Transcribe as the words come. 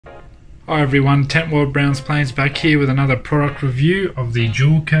Hi everyone, Tentworld Browns Plains back here with another product review of the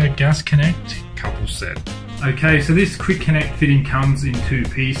Joolca Gasknect couple set. Okay, so this quick connect fitting comes in two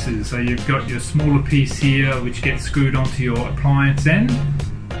pieces. So you've got your smaller piece here which gets screwed onto your appliance end,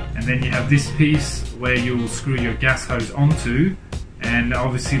 and then you have this piece where you'll screw your gas hose onto. And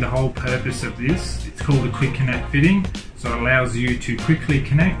obviously the whole purpose of this, it's called a quick connect fitting, so it allows you to quickly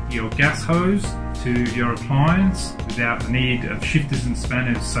connect your gas hose to your appliance without the need of shifters and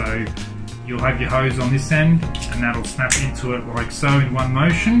spanners. So you'll have your hose on this end and that'll snap into it like so in one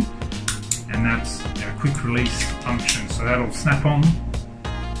motion, and that's a quick release function. So that'll snap on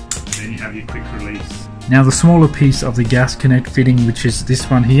and then you have your quick release. Now the smaller piece of the Gasknect fitting, which is this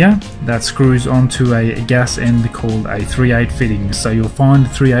one here, that screws onto a gas end called a 3/8 fitting. So you'll find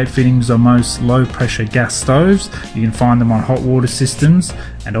 3/8 fittings on most low pressure gas stoves. You can find them on hot water systems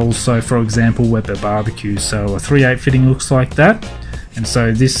and also, for example, Weber barbecues. So a 3/8 fitting looks like that. And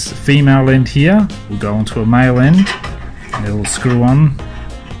so this female end here will go onto a male end and it will screw on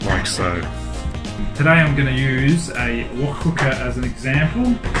like so. Today I'm going to use a wok cooker as an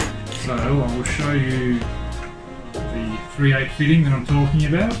example. So I will show you the 3/8 fitting that I'm talking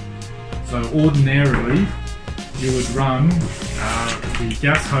about. So ordinarily you would run the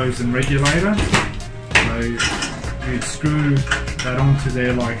gas hose and regulator. So you'd screw that onto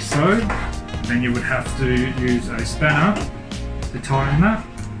there like so, and then you would have to use a spanner to tighten that.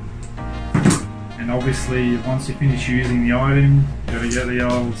 And obviously once you finish using the item, you've got to get the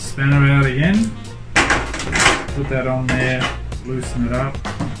old spanner out again, put that on there, loosen it up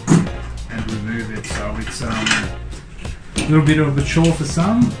and remove it. So it's a little bit of a chore for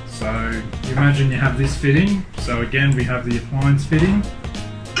some. So you imagine you have this fitting, so again we have the appliance fitting,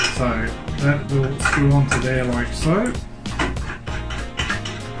 so that will screw onto there like so.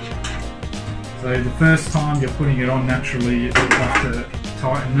 So the first time you're putting it on, naturally you'll have to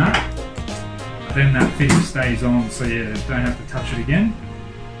tighten that, but then that fitting stays on, so you don't have to touch it again.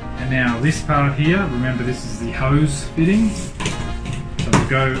 And now this part here, remember this is the hose fitting. So we'll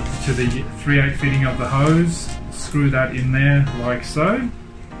go to the 3/8 fitting of the hose, screw that in there like so.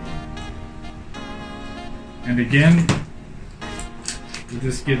 And again, we'll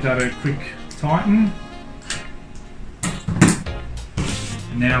just give that a quick tighten.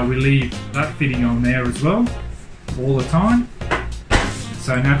 And now we leave that fitting on there as well, all the time.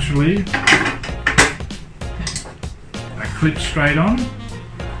 So naturally, that clips straight on.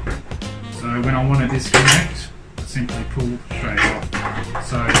 So when I want to disconnect, I simply pull straight off.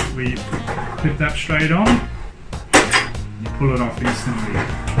 So we clip that straight on, you pull it off instantly.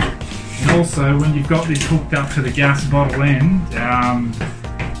 And also when you've got this hooked up to the gas bottle end,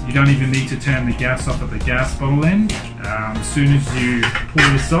 you don't even need to turn the gas off at the gas bottle end. As soon as you pull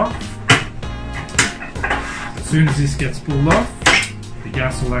this off, as soon as this gets pulled off, the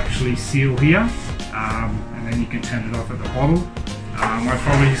gas will actually seal here, and then you can turn it off at the bottle. I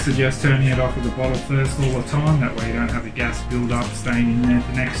probably suggest turning it off at the bottle first all the time, that way you don't have the gas build up staying in there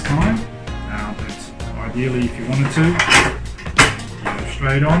for next time. But ideally, if you wanted to, you go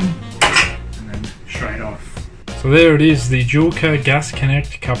straight on and then straight off. So there it is, the Joolca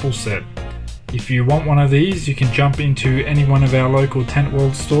Gasknect couple set. If you want one of these, you can jump into any one of our local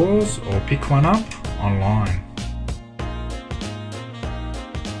Tentworld stores or pick one up online.